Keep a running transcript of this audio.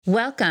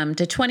Welcome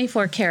to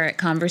 24 Karat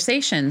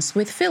Conversations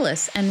with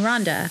Phyllis and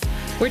Rhonda.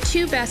 We're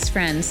two best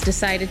friends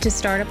decided to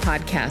start a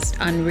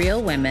podcast on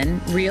real women,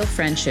 real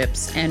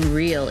friendships, and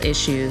real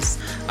issues.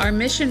 Our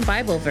mission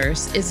Bible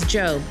verse is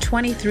Job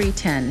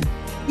 23:10.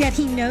 Yet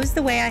he knows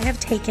the way I have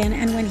taken,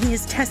 and when he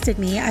has tested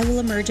me, I will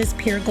emerge as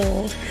pure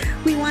gold.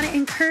 We want to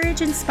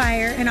encourage,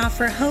 inspire, and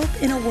offer hope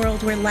in a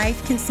world where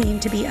life can seem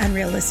to be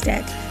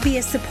unrealistic. Be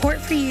a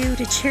support for you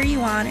to cheer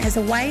you on as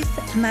a wife,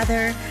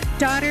 mother,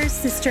 daughter,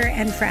 sister,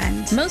 and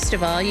friend. Most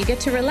of all, you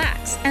get to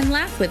relax and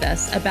laugh with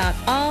us about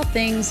all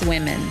things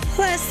women.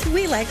 Plus,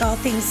 we like all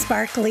things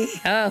sparkly.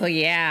 Oh,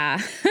 yeah.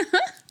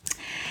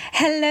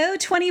 Hello,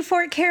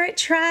 24 Karat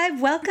Tribe.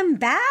 Welcome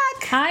back.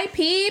 Hi,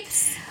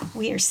 peeps.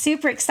 We are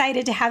super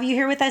excited to have you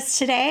here with us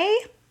today.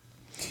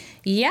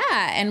 Yeah,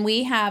 and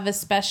we have a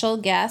special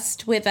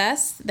guest with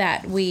us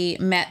that we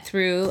met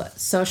through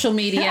social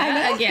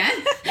media again.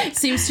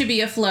 Seems to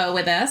be a flow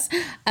with us.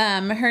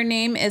 Her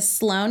name is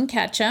Sloan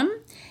Ketchum.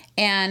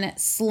 And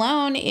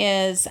Sloan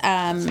is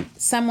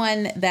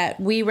someone that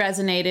we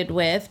resonated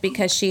with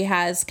because she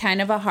has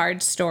kind of a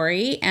hard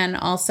story, and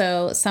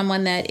also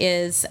someone that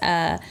is,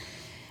 I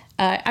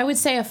would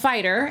say, a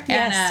fighter.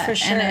 Yes, for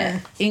sure. And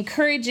an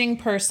encouraging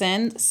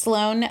person.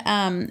 Sloan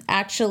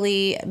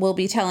actually will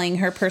be telling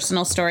her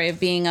personal story of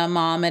being a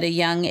mom at a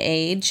young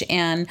age.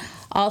 And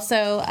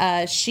also,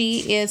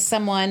 she is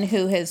someone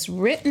who has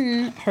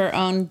written her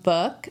own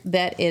book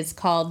that is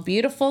called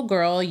Beautiful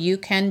Girl, You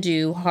Can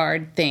Do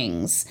Hard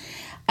Things.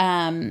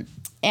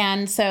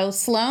 And so,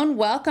 Sloan,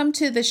 welcome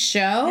to the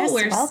show. Yes,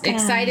 We're welcome.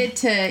 excited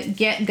to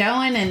get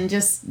going and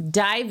just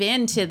dive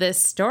into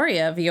this story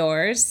of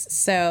yours.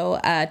 So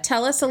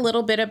tell us a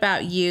little bit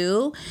about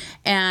you,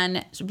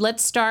 and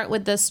let's start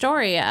with the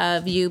story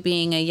of you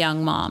being a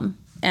young mom.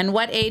 And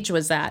what age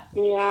was that?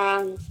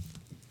 Yeah.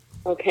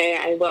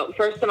 Okay. Well,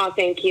 first of all,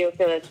 thank you,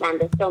 Phyllis,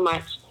 Rhonda, so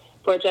much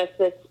for just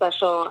this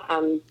special.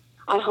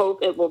 I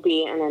hope it will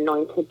be an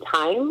anointed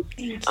time.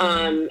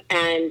 And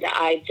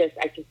I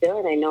can feel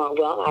it. I know it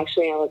will.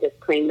 Actually, I will just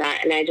claim that.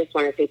 And I just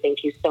want to say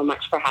thank you so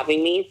much for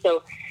having me.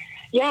 So,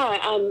 yeah,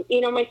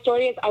 my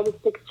story is I was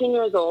 16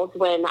 years old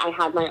when I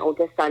had my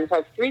oldest son. So I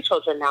have 3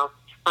 children now.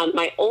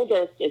 My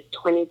oldest is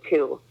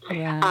 22.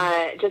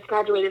 Yeah. Just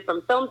graduated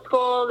from film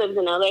school, lives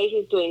in LA.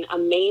 He's doing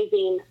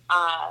amazing.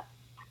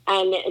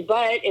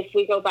 But if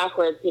we go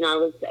backwards, I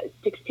was a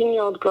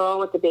 16-year-old girl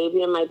with a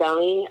baby in my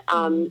belly,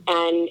 and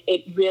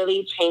it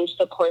really changed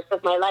the course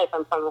of my life.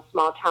 I'm from a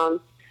small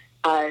town,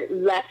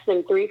 less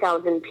than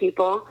 3,000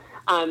 people.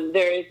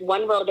 There's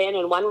one road in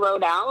and one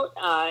road out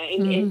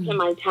into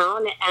my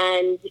town,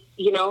 and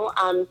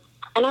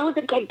and I was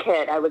a good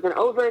kid. I was an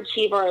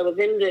overachiever. I was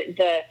in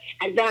the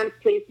advanced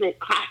placement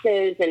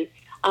classes, and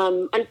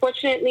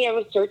unfortunately, I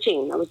was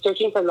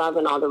searching for love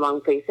in all the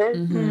wrong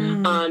places,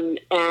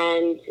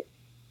 and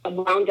I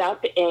wound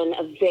up in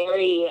a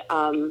very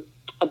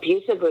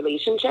abusive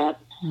relationship,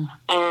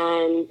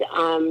 and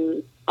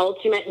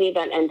ultimately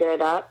that ended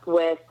up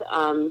with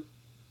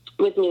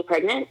me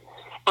pregnant.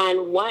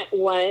 And what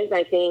was,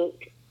 I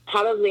think,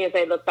 probably as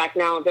I look back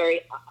now, a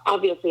very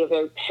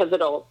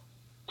pivotal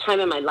time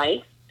in my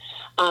life.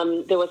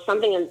 There was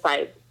something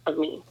inside of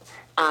me,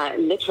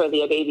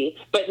 literally a baby,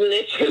 but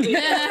literally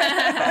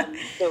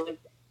there was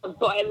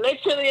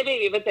literally a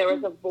baby, but there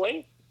was a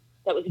voice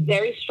that was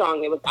very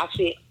strong. It was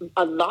actually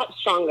a lot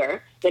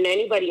stronger than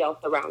anybody else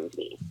around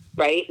me,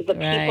 right? The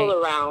people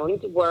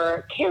around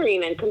were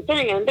caring and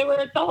concerning, and they were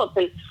adults.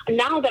 And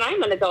now that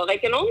I'm an adult, I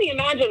can only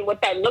imagine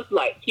what that looked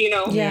like,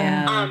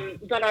 Yeah.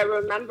 But I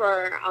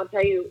remember, I'll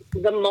tell you,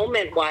 the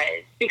moment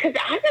was, because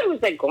as I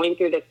was going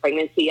through this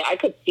pregnancy, I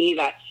could see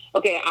that,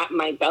 okay,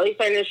 my belly's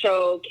starting to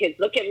show, kids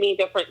look at me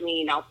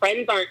differently. Now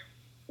friends aren't,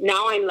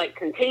 now I'm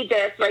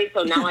contagious, right?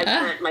 So now I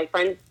can't, my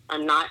friends,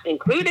 I'm not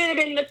included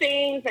in the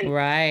things. And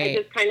I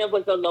just kind of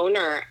was a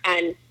loner.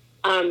 And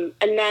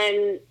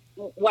then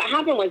what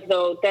happened was,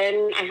 though,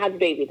 then I had the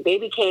baby. The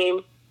baby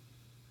came.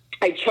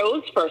 I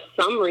chose for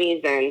some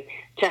reason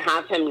to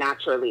have him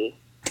naturally.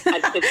 I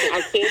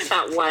think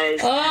that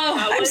was.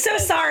 I'm so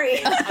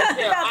sorry about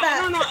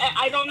that.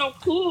 I don't know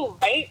who,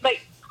 right?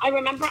 I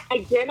remember I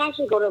did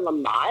actually go to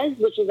Lamaze,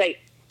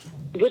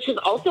 which is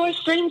also a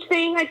strange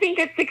thing. I think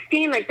at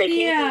 16, they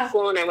came to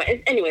school and I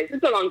went. Anyways,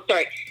 it's a long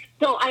story.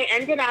 So I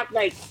ended up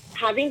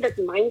having this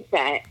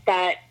mindset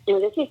that,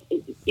 this is,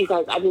 you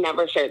guys, I've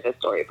never shared this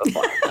story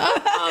before.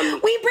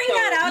 We bring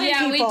that out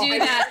in people. We do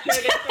that.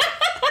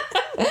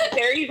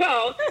 There you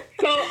go.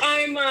 So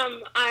I'm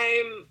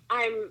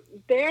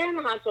there in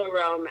the hospital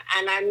room,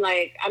 and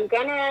I'm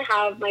gonna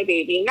have my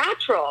baby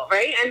natural,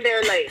 right? And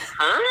they're like,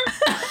 huh?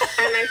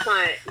 And I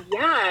thought,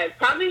 yeah, I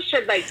probably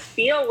should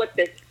feel what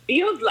this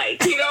feels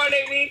like. You know what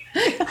I mean?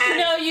 And,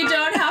 No, you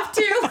don't have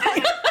to.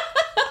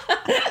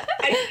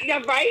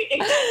 Yeah, right?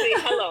 Exactly.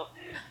 Hello.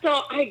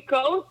 So I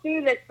go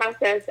through this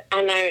process,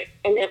 and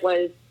it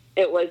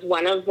was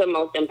one of the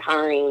most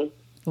empowering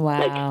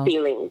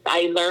feelings.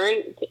 I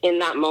learned in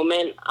that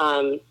moment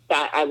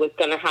that I was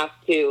going to have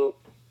to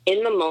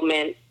in the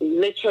moment,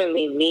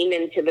 literally lean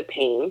into the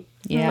pain,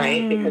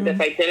 right? Because if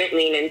I didn't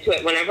lean into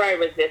it, whenever I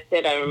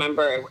resisted, I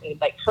remember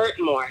it like hurt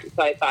more.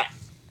 So I thought,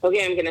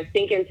 okay, I'm going to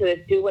sink into this,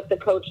 do what the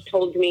coach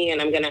told me,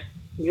 and I'm going to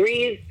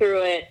breathe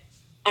through it.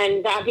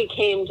 And that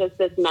became just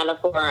this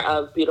metaphor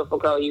of beautiful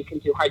girl, you can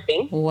do hard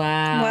things.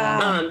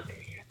 Wow.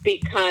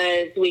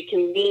 Because we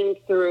can lean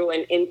through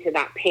and into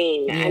that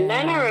pain. Yeah. And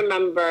then I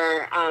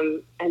remember,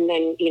 and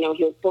then, he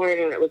was born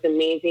and it was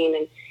amazing.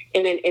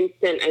 And in an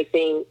instant, I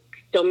think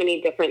so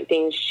many different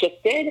things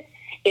shifted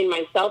in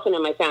myself and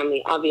in my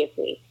family,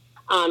 obviously.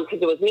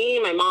 Because it was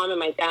me, my mom, and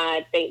my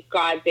dad. Thank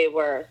God they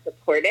were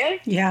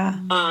supportive. Yeah.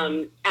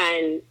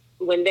 And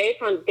when they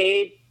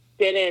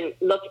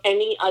didn't look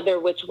any other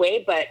which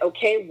way, but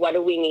okay, what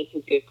do we need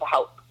to do to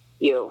help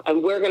you?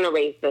 And we're going to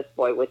raise this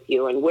boy with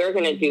you, and we're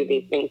going to do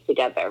these things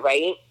together,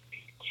 right?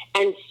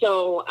 And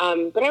so,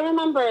 but I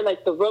remember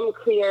like the room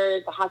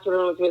cleared, the hospital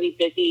room was really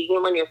busy.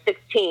 When you're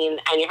 16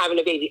 and you're having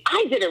a baby,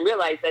 I didn't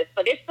realize this,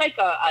 but it's like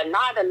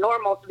not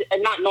normal,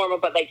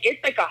 but like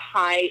it's like a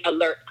high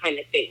alert kind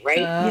of thing, right?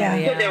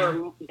 So there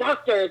were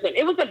doctors, and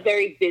it was a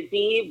very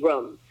busy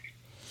room.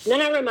 And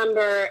then I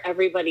remember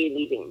everybody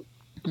leaving.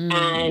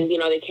 And,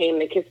 they came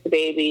to kiss the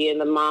baby and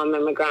the mom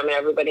and my grandma and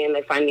everybody, and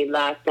they finally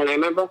left. And I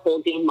remember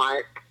holding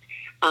Mark.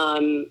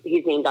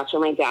 He's named after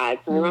my dad.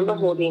 So I remember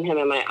holding him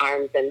in my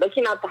arms and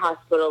looking out the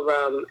hospital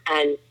room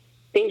and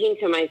thinking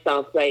to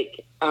myself,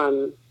 like,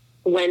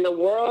 when the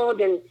world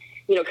and,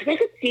 because I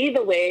could see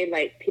the way,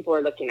 like, people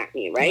were looking at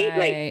me, right?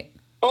 Like,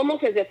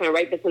 almost as if I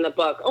write this in the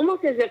book,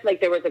 almost as if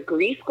like there was a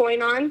grief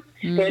going on.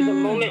 There's a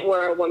moment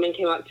where a woman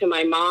came up to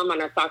my mom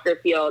on our soccer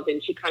field,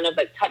 and she kind of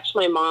like touched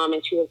my mom,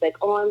 and she was like,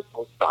 "Oh, I'm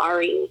so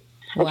sorry."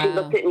 And she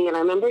looked at me, and I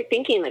remember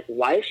thinking, like,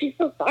 why is she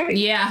so sorry?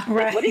 Yeah.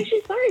 Like, what is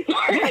she sorry for?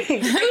 Like, who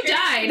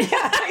died?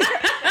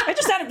 I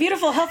just had a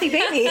beautiful, healthy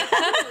baby.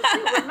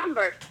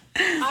 Remember,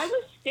 I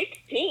was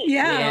 16.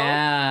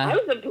 Yeah. I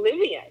was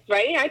oblivious,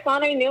 right? I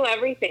thought I knew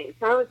everything.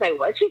 So I was like,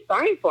 what's she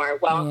sorry for?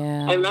 Well,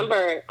 I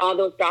remember all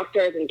those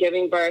doctors and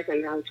giving birth,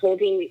 and I was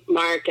holding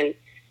Mark, and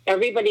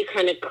everybody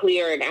kind of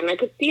cleared, and I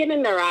could see it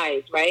in their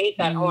eyes, right?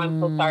 That, oh, I'm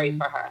so sorry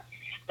for her.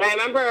 And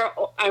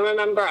I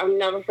remember, I'll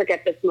never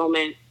forget this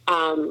moment.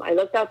 I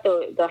looked out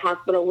the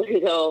hospital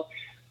window,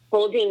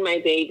 holding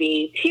my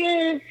baby,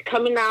 tears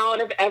coming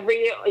out of all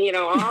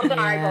the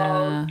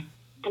eyeballs.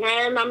 And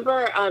I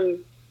remember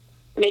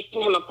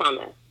making him a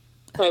promise.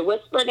 So I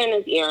whispered in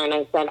his ear and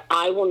I said,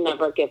 I will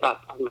never give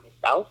up on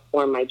myself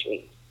or my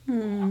dreams.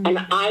 And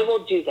I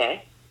will do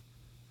this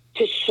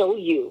to show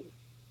you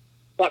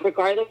that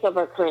regardless of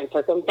our current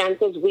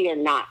circumstances, we are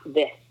not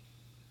this.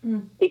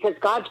 Because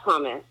God's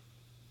promise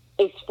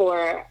is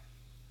for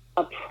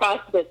a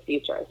prosperous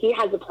future. He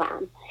has a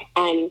plan.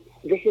 And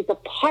this is a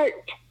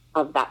part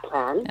of that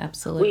plan.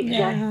 Absolutely. We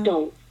just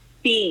don't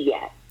see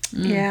yet.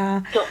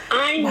 Yeah. So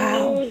I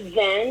knew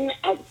then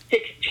at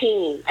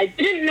 16, I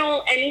didn't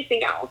know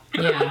anything else.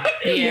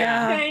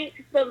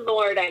 Thank the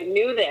Lord, I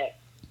knew this.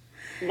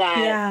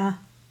 That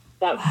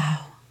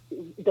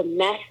the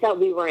mess that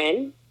we were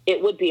in,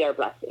 it would be our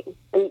blessing.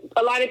 And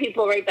a lot of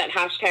people write that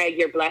hashtag,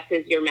 your bless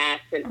is your mess,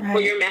 and or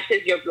your mess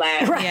is your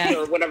bless,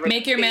 or whatever.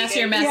 Make your mess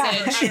your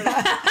message.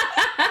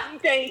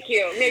 Thank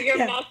you. Make your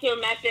mess your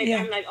message.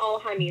 I'm like,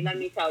 oh, honey, let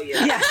me tell you.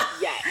 Yes,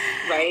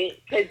 right?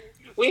 Because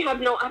we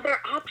have no other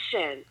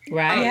option.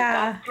 Right.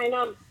 That's kind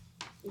of,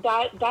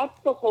 that's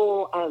the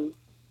whole,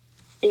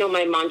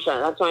 my mantra.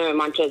 That's why my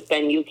mantra has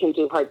been, you can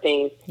do hard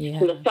things. Yeah.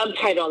 And the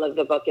subtitle of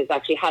the book is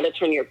actually How to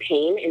Turn Your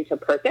Pain into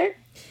Purpose.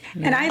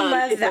 And I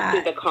love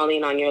that. The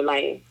calling on your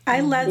life.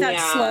 I love that,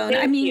 Sloan.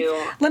 I mean,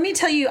 let me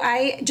tell you,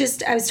 I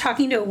was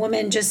talking to a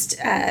woman just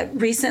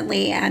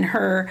recently, and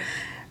her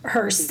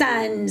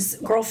son's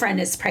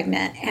girlfriend is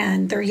pregnant,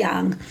 and they're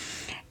young.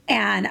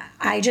 And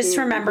I just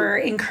remember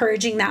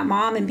encouraging that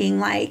mom and being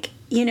like,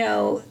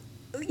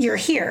 you're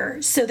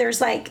here. So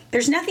there's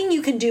nothing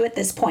you can do at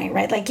this point,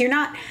 right? Like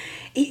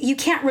you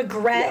can't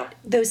regret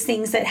those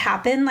things that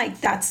happen. Like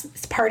that's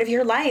part of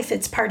your life.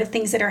 It's part of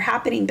things that are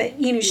happening. But,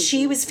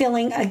 she was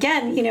feeling,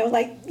 again,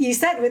 like you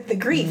said, with the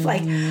grief,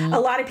 like a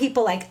lot of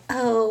people like,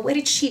 oh, what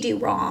did she do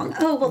wrong?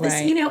 Oh, well, this,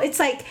 it's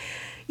like,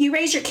 you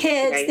raise your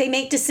kids, they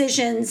make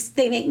decisions,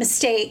 they make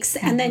mistakes,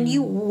 and then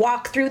you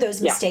walk through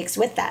those mistakes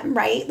with them,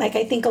 right? Like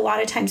I think a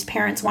lot of times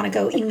parents want to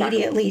go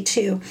immediately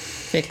to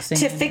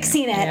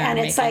fixing it, and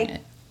it's like,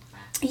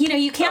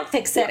 you can't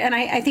fix it. And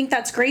I think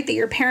that's great that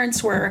your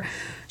parents were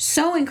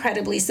so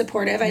incredibly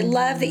supportive. I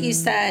love that you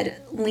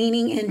said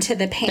leaning into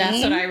the pain.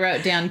 That's what I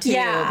wrote down too,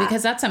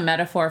 because that's a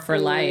metaphor for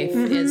life,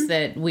 is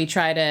that we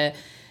try to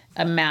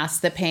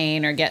mask the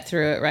pain or get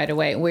through it right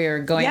away. We're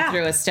going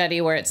through a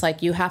study where it's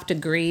like you have to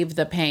grieve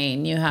the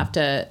pain. You have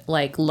to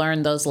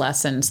learn those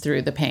lessons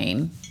through the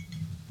pain.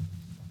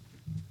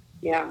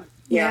 Yeah.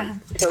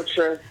 So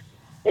true.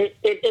 It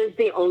is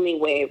the only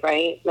way,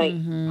 right? Like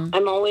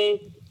I'm always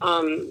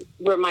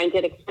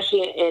reminded,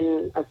 especially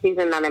in a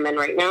season that I'm in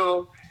right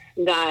now,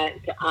 that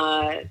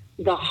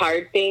the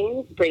hard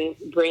things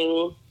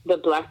bring the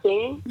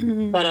blessing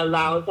that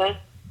allows us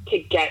to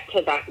get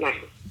to that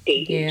next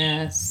stage.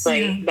 Yes.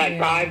 Right? That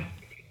God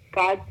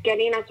God's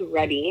getting us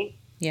ready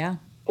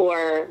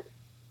for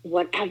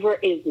whatever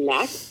is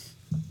next.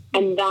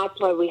 And that's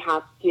why we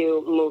have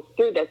to move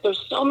through this.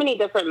 There's so many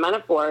different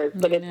metaphors,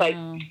 but it's like,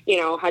 you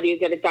know, how do you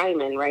get a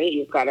diamond, right?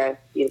 You've got to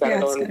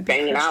go and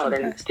bang it out.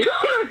 And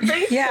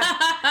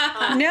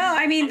No,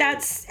 I mean,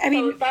 that's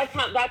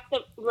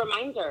the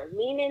reminder.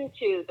 Lean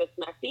into this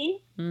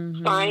messy.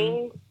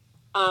 Find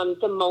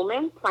the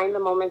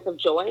moments of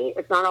joy.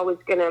 It's not always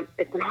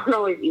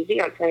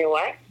easy, I'll tell you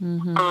what.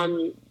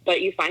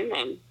 But you find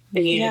them.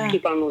 And you just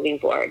keep on moving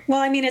forward. Well,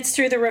 I mean, it's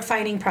through the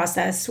refining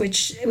process,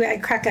 which I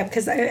crack up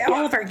because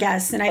all of our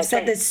guests, and I've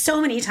said this so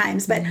many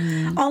times, but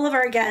all of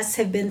our guests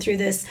have been through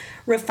this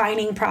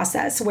refining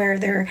process where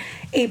they're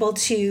able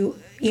to,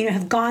 you know,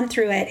 have gone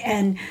through it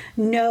and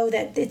know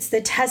that it's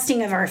the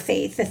testing of our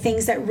faith, the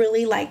things that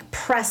really like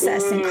press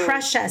us and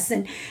crush us.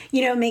 And,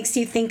 you know, makes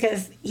you think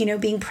of, you know,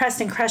 being pressed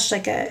and crushed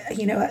like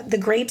the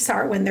grapes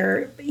are when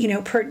they're, you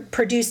know,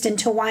 produced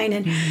into wine.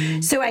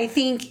 And so I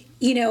think,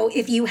 you know,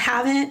 if you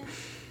haven't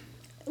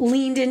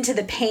leaned into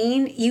the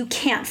pain, you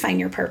can't find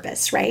your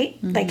purpose, right?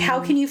 Like, how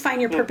can you find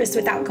your purpose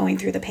without going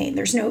through the pain?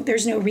 There's no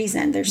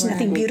reason. There's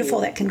nothing beautiful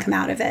that can come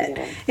out of it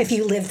if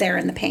you live there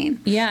in the pain.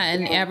 Yeah,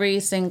 and every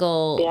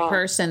single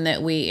person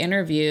that we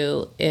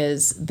interview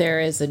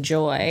there is a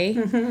joy.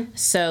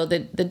 So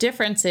the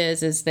difference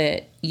is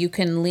that you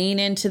can lean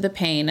into the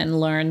pain and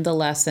learn the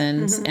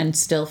lessons and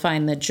still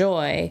find the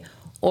joy,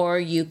 or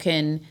you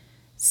can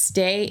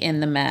stay in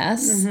the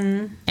mess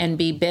and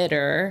be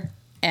bitter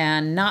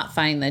and not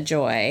find the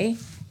joy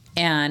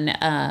and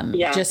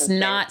just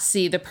not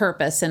see the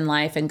purpose in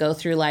life and go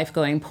through life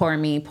going, poor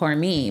me, poor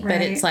me.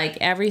 But it's like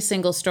every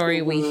single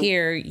story we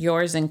hear,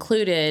 yours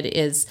included,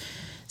 is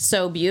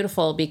so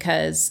beautiful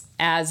because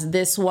as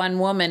this one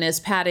woman is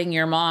patting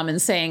your mom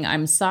and saying,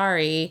 I'm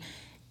sorry,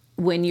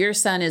 when your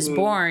son is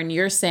born,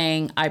 you're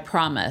saying, I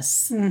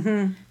promise.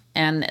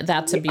 And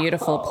that's a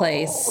beautiful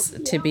place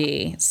to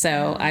be.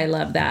 So I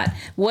love that.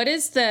 What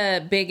is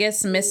the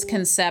biggest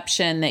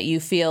misconception that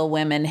you feel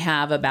women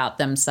have about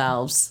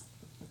themselves?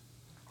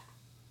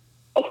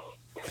 Oh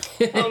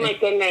my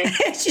goodness.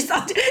 She's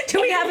like, do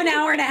we have an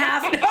hour and a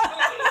half?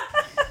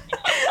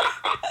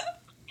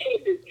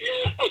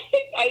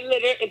 I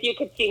literally, if you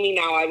could see me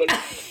now, I was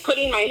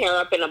putting my hair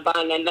up in a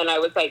bun, and then I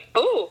was like,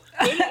 oh.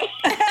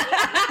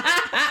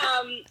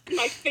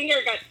 My finger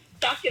got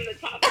stuck in the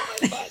top of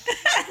my butt.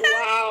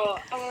 Wow.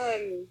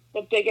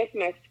 The biggest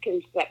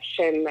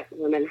misconception that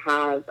women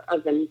have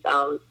of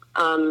themselves.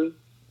 I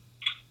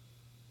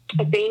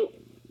think,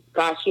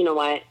 gosh, you know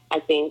what? I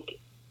think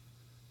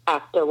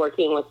after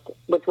working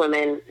with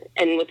women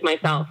and with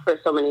myself for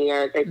so many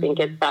years, I think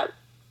it's that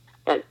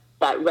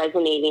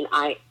resonating,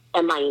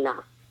 am I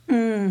enough?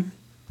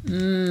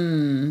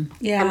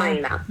 Yeah. Am I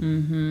enough?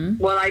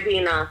 Will I be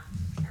enough?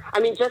 I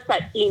mean, just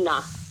that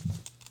enough,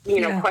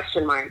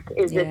 question mark.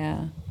 Is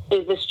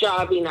this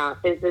job enough?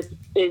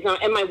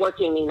 Am I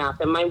working enough?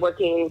 Am I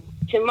working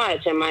too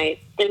much?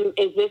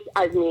 Is this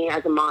as me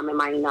as a mom? Am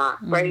I enough?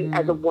 Right?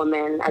 As a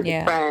woman, as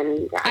a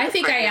friend. I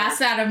think I asked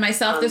that of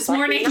myself this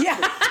morning.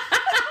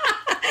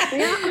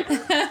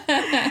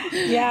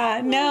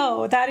 Yeah,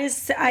 no, that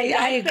is,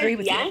 I agree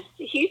with you.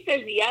 He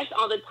says yes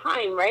all the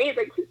time, right?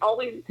 Like he's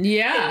always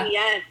saying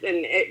yes.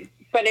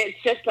 But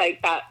it's just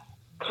like that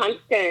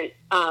constant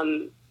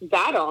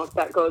battle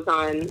that goes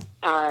on,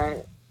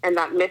 and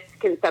that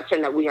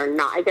misconception that we are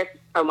not. I guess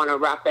I want to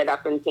wrap it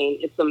up and saying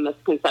it's a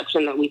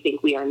misconception that we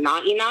think we are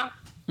not enough.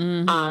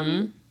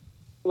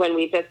 When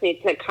we just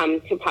need to come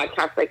to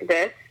podcasts like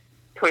this,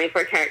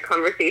 24 Karat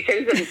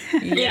Conversations,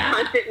 and be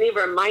constantly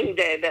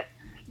reminded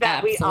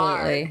that we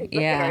are. Look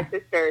at our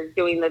sisters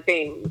doing the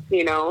things,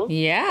 you know?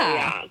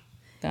 Yeah.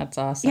 That's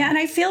awesome. Yeah, and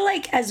I feel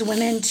like as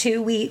women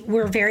too,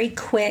 we're very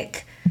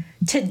quick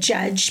to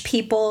judge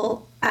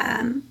people,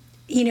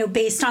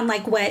 based on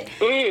like what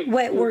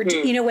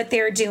we're, what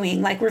they're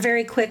doing. Like we're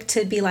very quick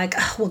to be like,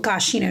 oh, well,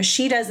 gosh,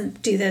 she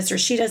doesn't do this or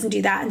she doesn't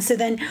do that. And so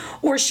then,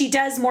 or she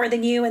does more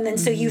than you. And then,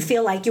 so you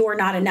feel like you're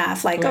not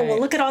enough. Like, oh, well,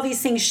 look at all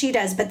these things she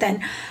does, but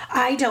then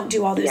I don't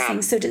do all those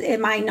things. So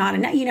am I not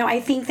enough? I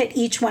think that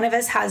each one of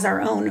us has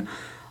our own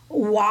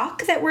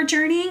walk that we're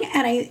journeying.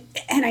 And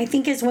I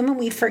think as women,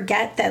 we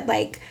forget that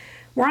like,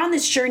 we're on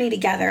this journey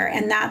together.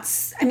 And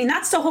that's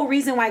the whole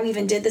reason why we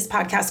even did this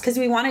podcast, because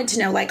we wanted to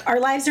know, like, our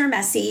lives are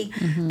messy.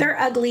 They're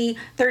ugly.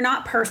 They're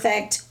not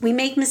perfect. We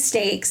make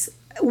mistakes.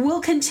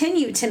 We'll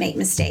continue to make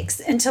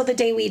mistakes until the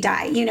day we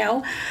die,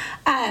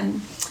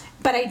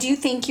 But I do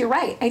think you're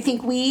right. I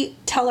think we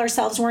tell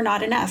ourselves we're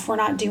not enough. We're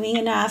not doing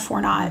enough.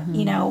 We're not, good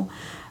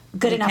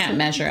enough. We can't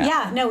measure up.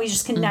 Yeah, no, we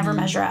just can never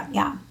measure up.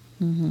 Yeah.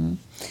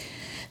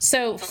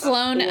 So,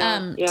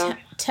 Flown,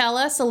 tell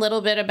us a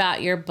little bit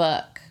about your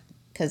book,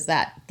 because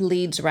that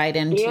leads right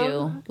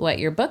into what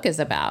your book is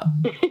about.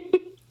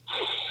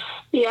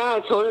 Yeah,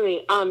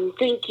 totally.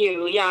 Thank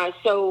you. Yeah,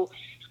 so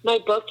my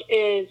book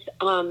is,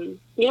 I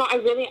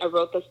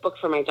wrote this book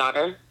for my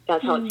daughter.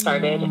 That's how it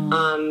started.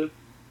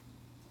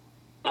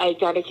 I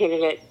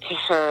dedicated it to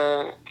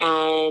her,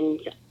 and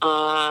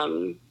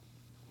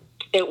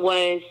it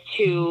was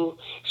to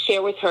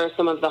share with her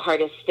some of the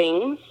hardest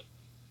things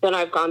that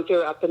I've gone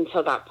through up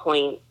until that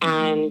point,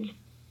 and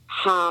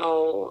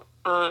how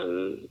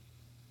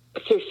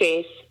through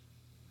faith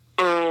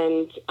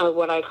and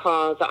what I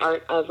call the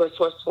art of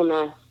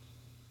resourcefulness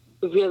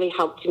really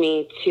helped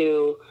me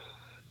to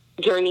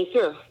journey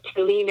through,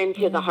 to lean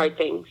into the hard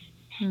things.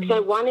 Because I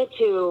wanted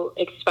to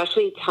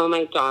especially tell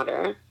my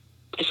daughter,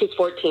 she's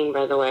 14,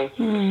 by the way,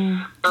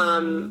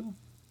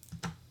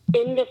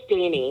 in this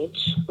day and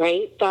age,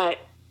 right, that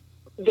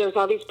there's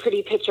all these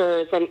pretty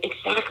pictures and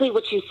exactly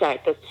what you said,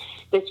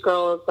 this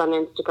girl's on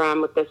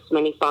Instagram with this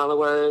many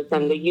followers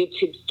and the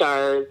YouTube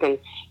stars and,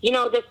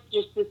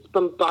 this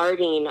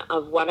bombarding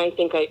of what I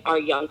think our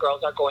young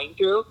girls are going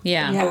through.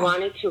 Yeah. I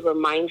wanted to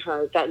remind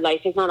her that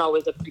life is not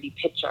always a pretty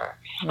picture.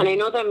 Right. And I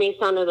know that may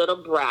sound a little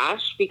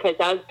brash because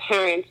as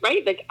parents,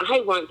 right, like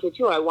I want to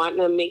too. I want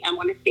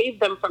to save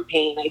them from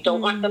pain. I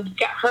don't want them to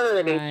get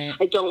hurt. Right. And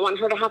I don't want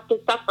her to have to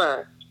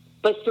suffer.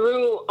 But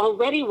through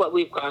already what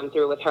we've gone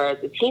through with her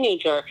as a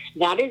teenager,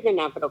 that is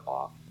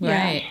inevitable.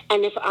 Right.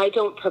 And if I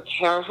don't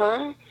prepare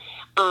her,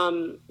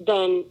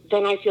 then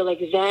I feel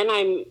like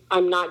then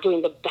I'm not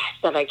doing the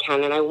best that I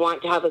can. And I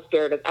want to have a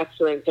spirit of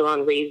excellence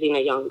around raising a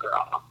young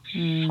girl.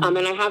 And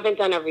I haven't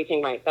done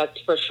everything right,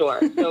 that's for sure.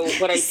 So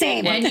what I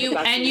Same. say, and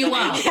you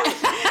won't.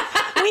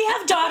 We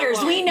have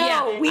daughters. We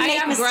know we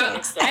make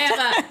mistakes. I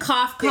have a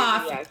cough,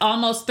 yes.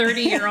 almost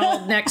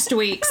 30-year-old next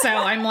week. So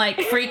I'm like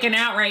freaking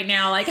out right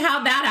now. Like,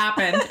 how'd that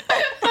happen?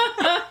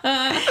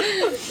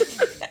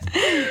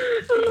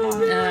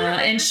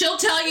 And she'll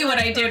tell you what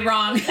I did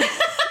wrong.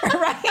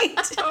 Right.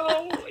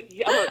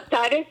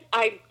 That is,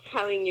 I'm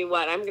telling you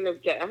what, I'm going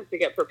to have to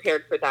get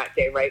prepared for that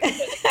day, right?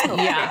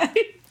 Yeah.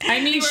 I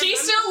mean, she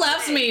still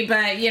loves me,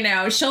 but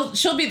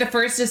she'll be the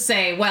first to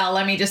say, "Well,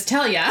 let me just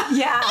tell you."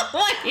 Yeah.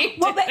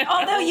 Well, but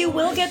although you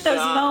will get those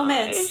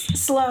moments,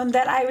 Sloan,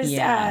 that I was,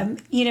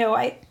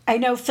 I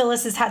know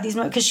Phyllis has had these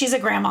moments because she's a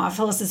grandma.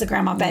 Phyllis is a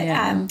grandma, but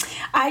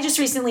I just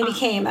recently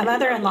became a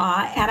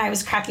mother-in-law, and I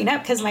was cracking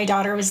up because my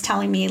daughter was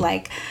telling me,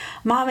 like,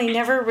 Mom, I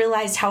never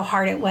realized how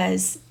hard it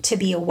was to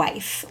be a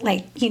wife.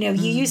 Like, you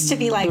used to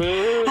be like,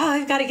 oh,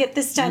 I've got to get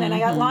this done, and I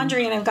got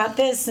laundry, and I've got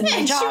this, and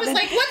my job. She was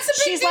like, what's the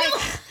big deal?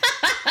 Like,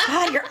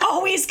 God, you're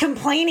always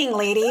complaining,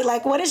 lady.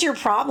 Like, what is your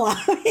problem?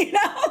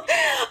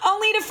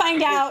 Only to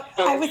find out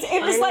it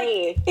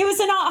was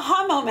an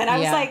aha moment. I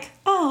was like,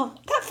 oh,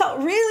 that felt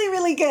really,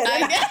 really good.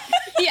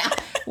 Yeah.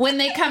 When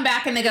they come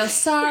back and they go,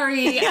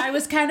 sorry, I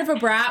was kind of a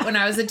brat when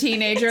I was a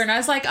teenager. And I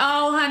was like,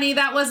 oh, honey,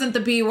 that wasn't the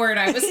B word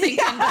I was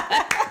thinking.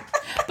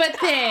 But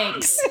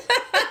thanks.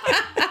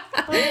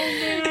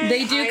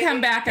 They do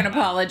come back and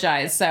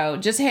apologize. So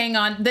just hang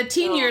on. The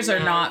teen years are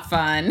not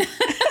fun.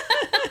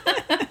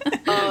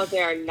 Oh,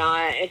 they're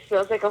not. It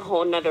feels like a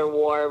whole nother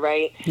war,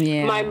 right?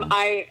 Yeah.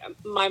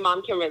 My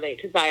mom can relate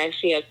because I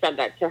actually have said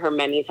that to her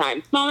many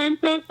times. Mom, I'm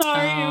so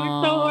sorry. It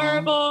was so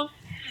horrible.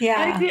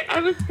 Yeah. I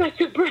was such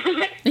a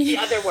brat. The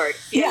other word.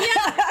 Yeah.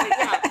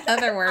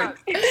 Other word.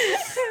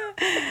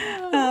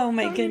 Oh,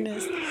 my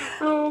goodness.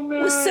 Oh,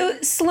 man. So,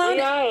 Sloan,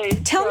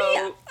 tell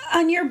me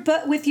on your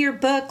book, with your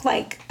book,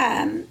 like,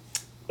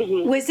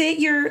 was it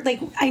your, like,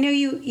 I know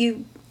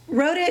you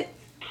wrote it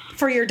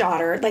for your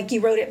daughter, like you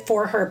wrote it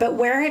for her, but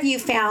where have you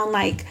found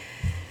like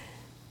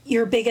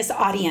your biggest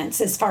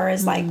audience as far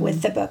as like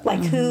with the book,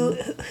 like who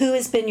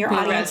has been your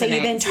audience that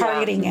you've been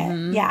targeting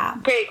it? Yeah.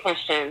 Great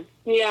question.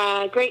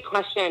 Yeah. Great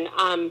question.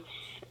 And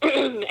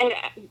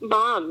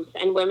moms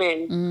and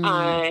women,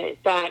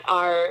 that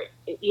are,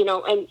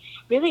 and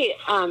really,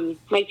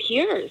 my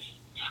peers,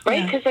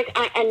 right? Cause like,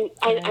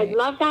 I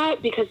love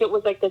that because it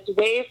was like this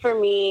way for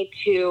me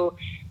to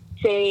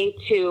say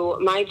to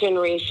my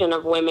generation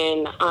of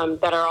women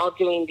that are all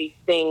doing these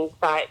things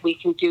that we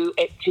can do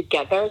it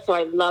together. So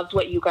I loved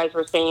what you guys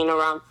were saying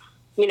around,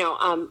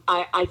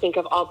 I think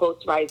of all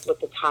boats rise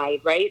with the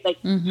tide, right? Like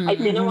I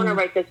didn't want to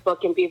write this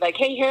book and be like,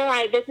 hey,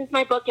 this is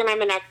my book and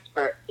I'm an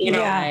expert,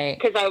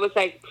 because I was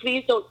like,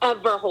 please don't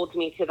ever hold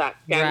me to that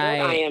standard.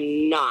 Right. I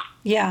am not.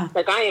 Yeah.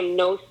 Like I am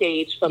no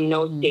sage from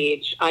no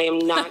stage. I am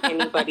not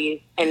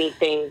anybody's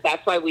anything.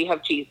 That's why we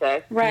have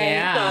Jesus. Right.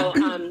 Yeah.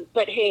 So,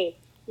 but hey,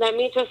 let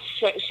me just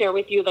share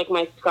with you like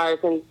my scars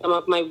and some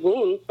of my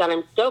wounds that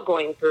I'm still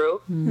going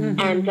through.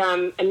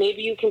 And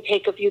maybe you can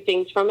take a few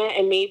things from it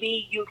and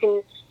maybe you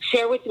can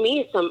share with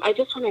me I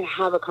just want to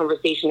have a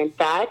conversation. And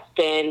that's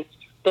been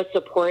the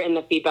support and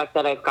the feedback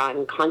that I've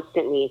gotten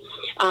constantly.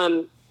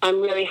 I'm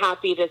really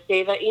happy to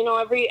say that,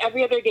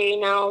 every other day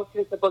now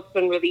since the book's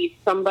been released,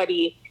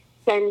 somebody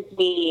sends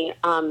me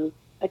a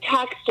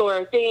text or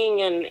a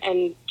thing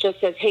and just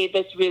says, hey,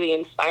 this really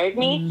inspired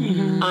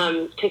me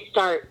to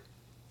start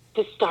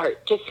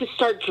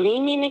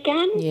dreaming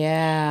again.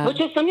 Yeah.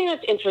 Which is something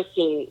that's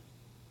interesting.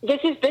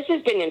 This has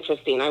been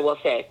interesting, I will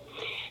say.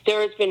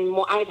 There has been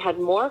more, I've had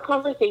more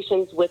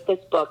conversations with this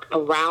book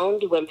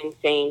around women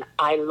saying,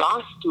 I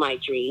lost my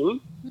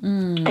dream.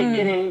 I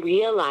didn't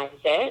realize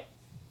it.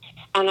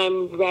 And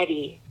I'm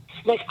ready.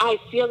 Like, I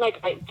feel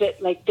like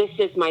this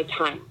is my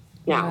time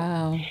now.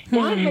 Wow.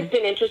 That has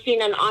been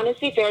interesting and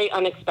honestly very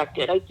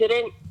unexpected. I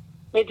didn't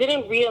I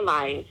didn't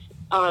realize.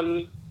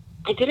 And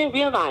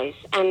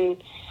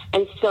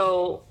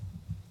so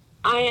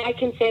I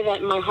can say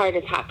that my heart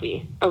is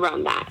happy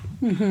around that.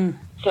 Mm-hmm.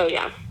 So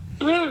yeah.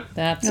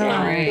 That's It's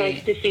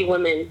nice to see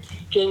women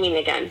dreaming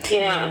again.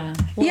 Yeah.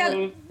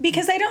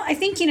 Because I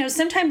think,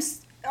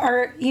 sometimes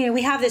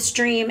we have this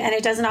dream and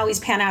it doesn't always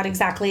pan out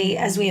exactly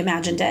as we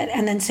imagined it.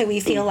 And then so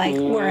we feel like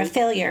we're a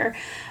failure.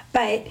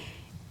 But,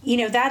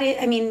 that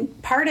is,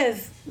 part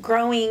of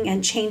growing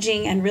and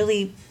changing and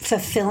really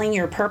fulfilling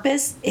your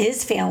purpose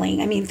is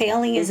failing.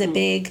 Failing is a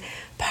big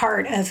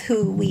part of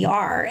who we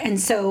are. And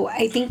so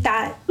I think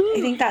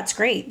that's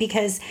great,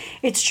 because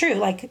it's true.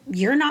 Like,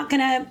 you're not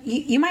gonna,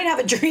 you might have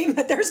a dream,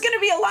 but there's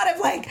gonna be a lot of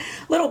like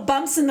little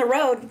bumps in the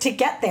road to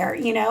get there,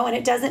 and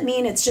it doesn't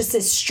mean it's just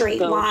this straight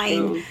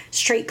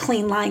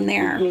clean line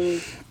there.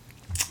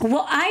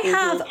 Well, I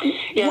have,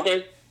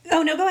 there's,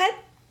 oh no, go ahead.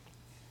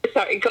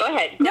 Sorry, go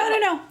ahead.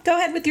 No. Go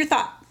ahead with your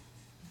thought.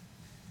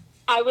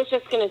 I was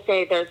just going to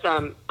say there's,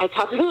 I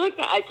talk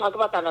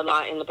about that a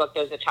lot in the book.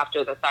 There's a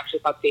chapter that's actually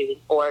called Failing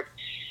Forward.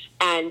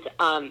 And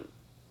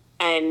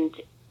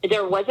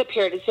there was a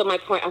period, so my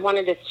point, I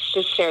wanted to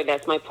just share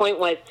this. My point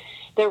was,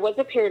 there was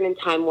a period in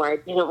time where I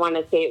didn't want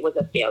to say it was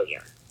a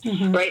failure,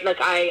 right? Like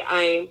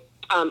I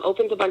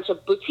opened a bunch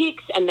of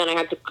boutiques, and then I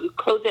had to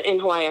close it in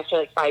Hawaii after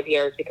like 5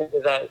 years because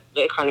of the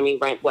economy,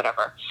 rent,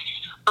 whatever.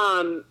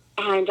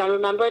 And I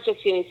remember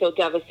just feeling so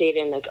devastated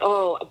and like,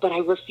 but I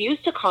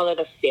refused to call it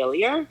a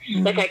failure.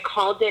 Like, I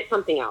called it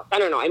something else. I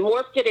don't know. I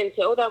morphed it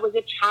into, that was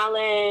a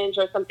challenge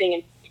or something.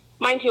 And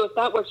mind you, if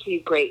that works for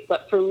you, great.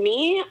 But for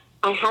me,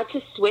 I had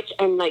to switch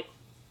and like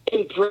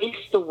embrace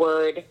the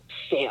word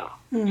fail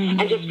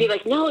and just be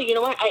like, no, you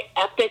know what? I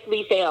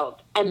epically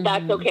failed. And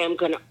that's okay. I'm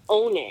going to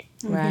own it.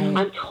 Right.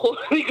 I'm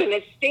totally going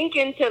to sink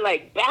into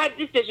like bad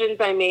decisions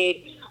I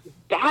made,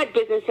 bad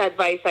business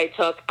advice I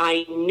took.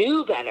 I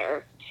knew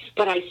better,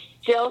 but I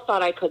still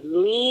thought I could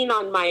lean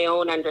on my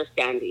own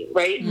understanding,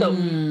 right?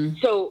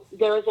 So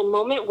there was a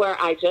moment where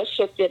I just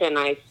shifted and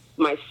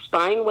my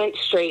spine went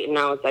straight, and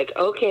I was like,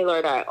 okay,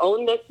 Lord, I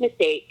own this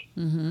mistake.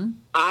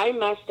 I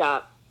messed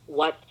up.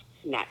 What's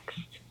next?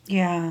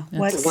 Yeah.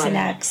 What's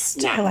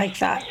next? I like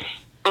that.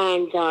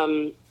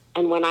 And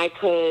when I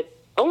could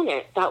own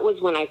it, that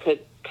was when I could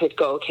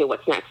go, okay,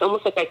 what's next?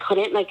 Almost like I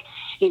couldn't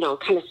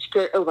kind of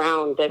skirt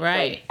around this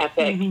like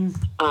epic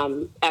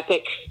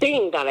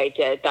thing that I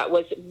did that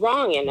was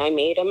wrong, and I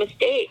made a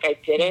mistake. I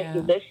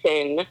didn't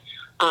listen.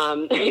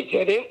 And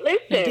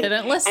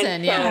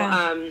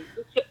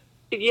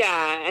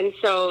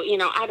so,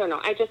 I don't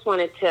know. I just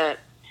wanted to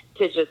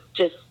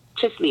just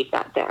leave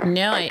that there.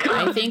 No,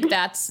 I think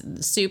that's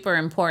super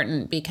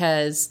important,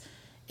 because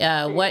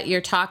what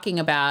you're talking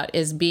about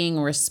is being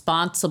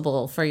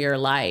responsible for your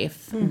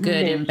life,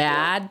 good and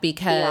bad,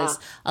 because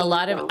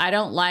I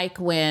don't like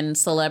when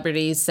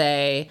celebrities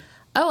say,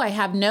 I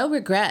have no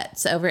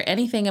regrets over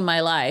anything in my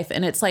life.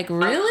 And it's like,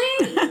 really?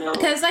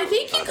 Because I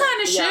think you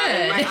kind of should.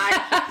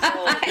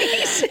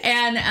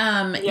 And,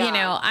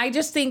 I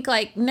just think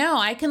like, no,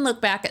 I can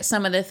look back at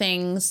some of the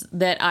things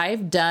that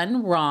I've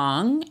done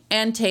wrong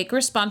and take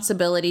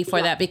responsibility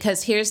for that.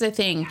 Because here's the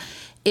thing,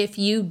 if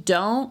you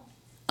don't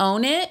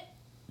own it,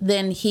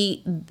 then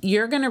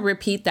you're going to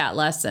repeat that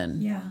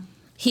lesson. Yeah.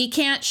 He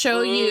can't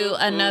show you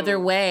another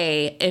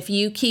way if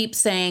you keep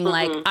saying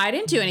like, I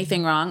didn't do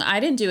anything wrong.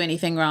 I'm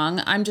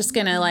just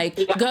going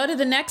to go to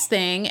the next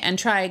thing and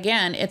try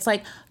again. It's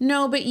like,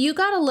 no, but you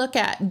got to look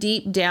at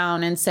deep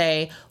down and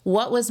say,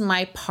 what was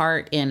my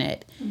part in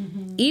it?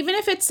 Even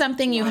if it's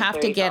something you have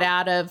to get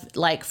out of,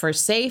 like for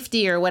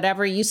safety or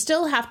whatever, you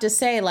still have to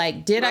say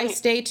like, did I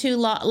stay too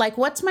long? Like,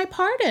 what's my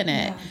part in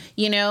it?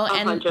 And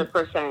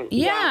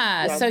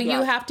 100%. So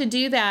you have to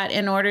do that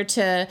in order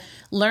to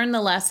learn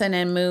the lesson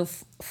and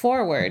move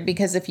forward,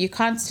 because if you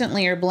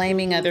constantly are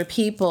blaming other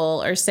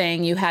people or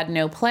saying you had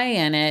no play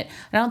in it,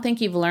 I don't think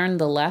you've learned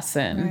the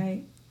lesson.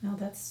 Right. No,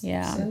 that's so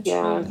true.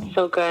 Yeah,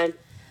 so good.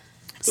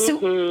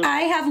 So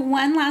I have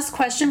one last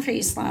question for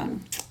you,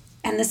 Sloan.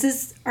 And this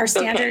is our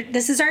standard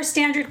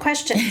standard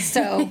question.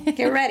 So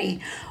get ready.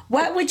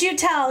 What would you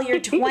tell your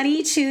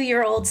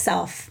 22-year-old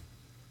self?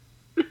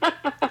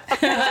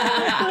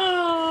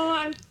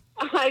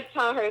 I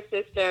tell her,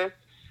 sister,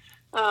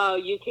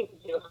 you can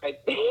do hard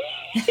things.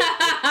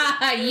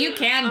 You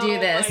can do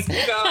this.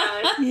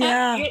 Oh my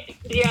gosh.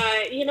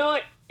 Yeah. You know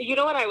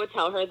what I would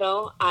tell her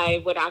though?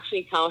 I would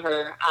actually tell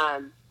her, ...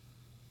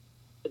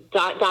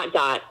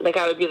 Like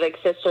I would be like,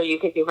 sister, you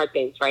can do hard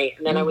things, right?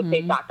 And then I would say ...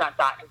 And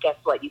guess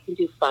what? You can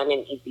do fun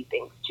and easy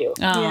things too.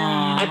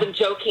 Yeah. I've been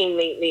joking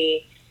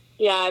lately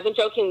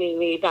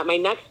that my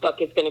next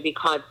book is going to be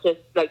called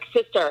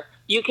Sister,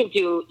 you can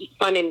do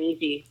fun and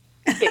easy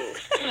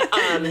things.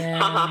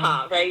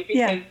 Right?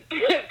 Because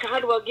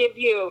God will give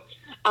you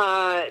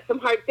some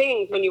hard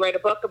things when you write a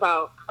book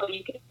about how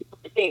you can do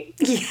hard things.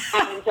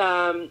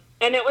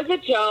 And it was a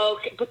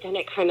joke, but then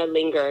it kind of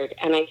lingered.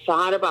 And I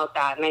thought about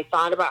that, and I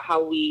thought about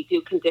how we do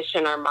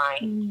condition our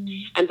mind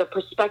and the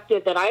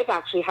perspective that I've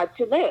actually had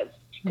to live,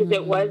 because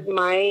it was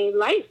my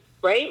life,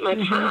 right? My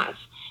path.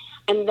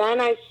 And then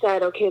I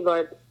said, okay,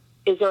 Lord,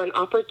 is there an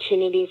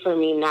opportunity for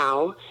me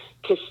now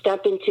to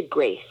step into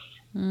grace?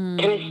 Can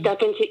I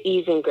step into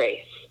ease and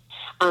grace?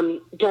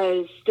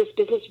 Does this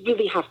business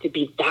really have to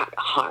be that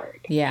hard?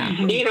 Yeah.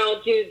 You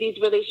know, do these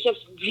relationships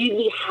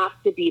really have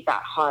to be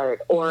that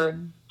hard? Or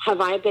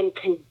have I been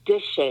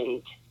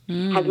conditioned?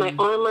 Has my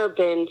armor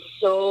been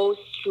so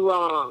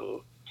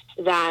strong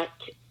that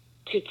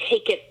to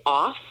take it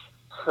off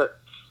hurts?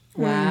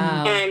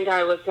 Wow. And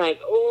I was like,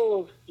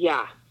 oh,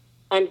 yeah.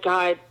 And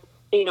God,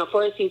 you know,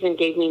 for a season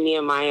gave me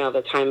Nehemiah all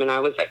the time. And I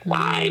was like,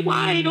 why?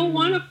 I don't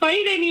want to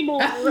fight anymore,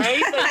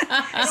 right?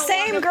 Like,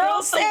 same,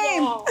 girl,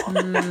 same.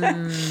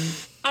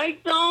 I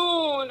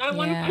don't. I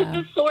want to put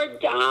the sword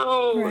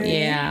down. Right.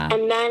 Yeah.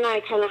 And then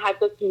I kind of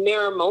had this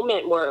mirror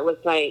moment where it was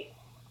like,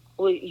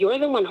 well, you're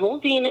the one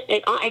holding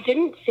it on. I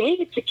didn't say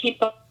it to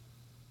keep up.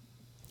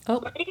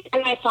 Oh.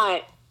 And I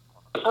thought,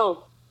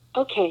 oh,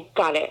 okay,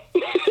 got it.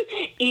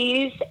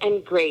 Ease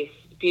and grace.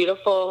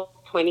 Beautiful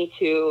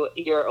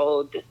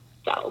 22-year-old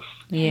self.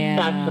 Yeah.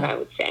 That's what I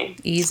would say.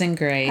 Ease and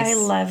grace. I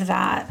love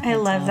that. I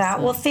love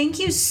that. Well, thank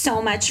you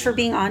so much for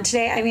being on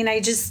today. I mean,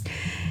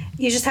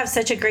 you just have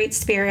such a great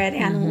spirit,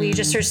 and we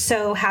just are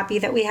so happy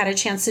that we had a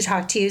chance to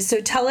talk to you. So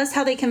tell us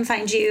how they can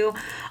find you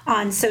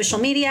on social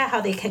media,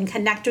 how they can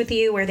connect with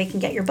you, where they can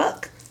get your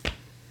book.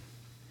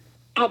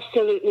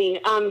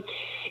 Absolutely.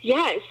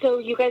 Yeah, so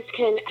you guys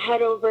can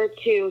head over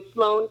to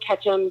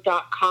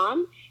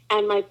sloanketchum.com,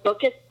 and my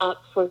book is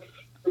up for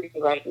free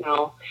right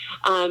now.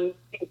 You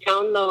can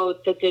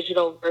download the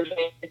digital version.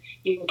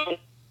 You can get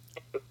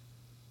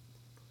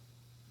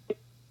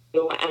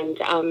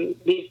and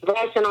these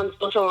guys, and on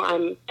social,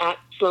 I'm at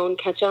Sloan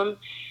Ketchum.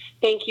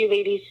 Thank you,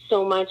 ladies,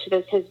 so much.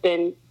 This has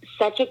been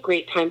such a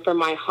great time for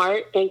my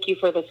heart. Thank you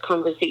for this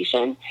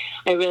conversation.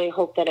 I really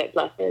hope that it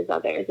blesses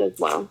others as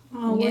well.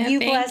 Oh, well, you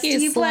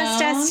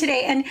blessed us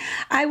today. And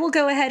I will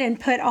go ahead and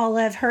put all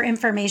of her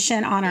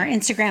information on our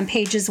Instagram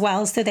page as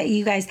well, so that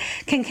you guys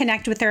can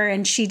connect with her.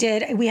 And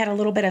we had a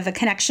little bit of a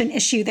connection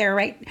issue there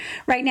right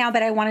now,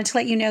 but I wanted to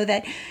let you know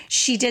that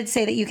she did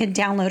say that you can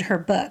download her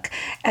book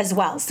as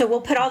well. So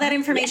we'll put all that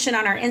information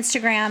on our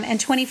Instagram. And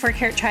 24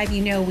 Karat Tribe,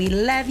 you know we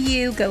love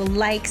you. Go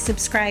like,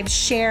 subscribe,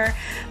 share.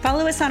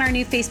 Follow us on our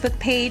new Facebook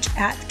page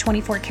at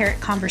 24 Karat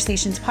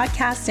Conversations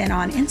Podcast and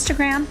on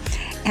Instagram.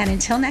 And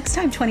until next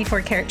time,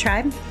 24 Karat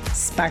Tribe,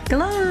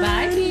 sparkle on.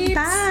 Bye, peeps.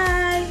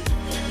 Bye.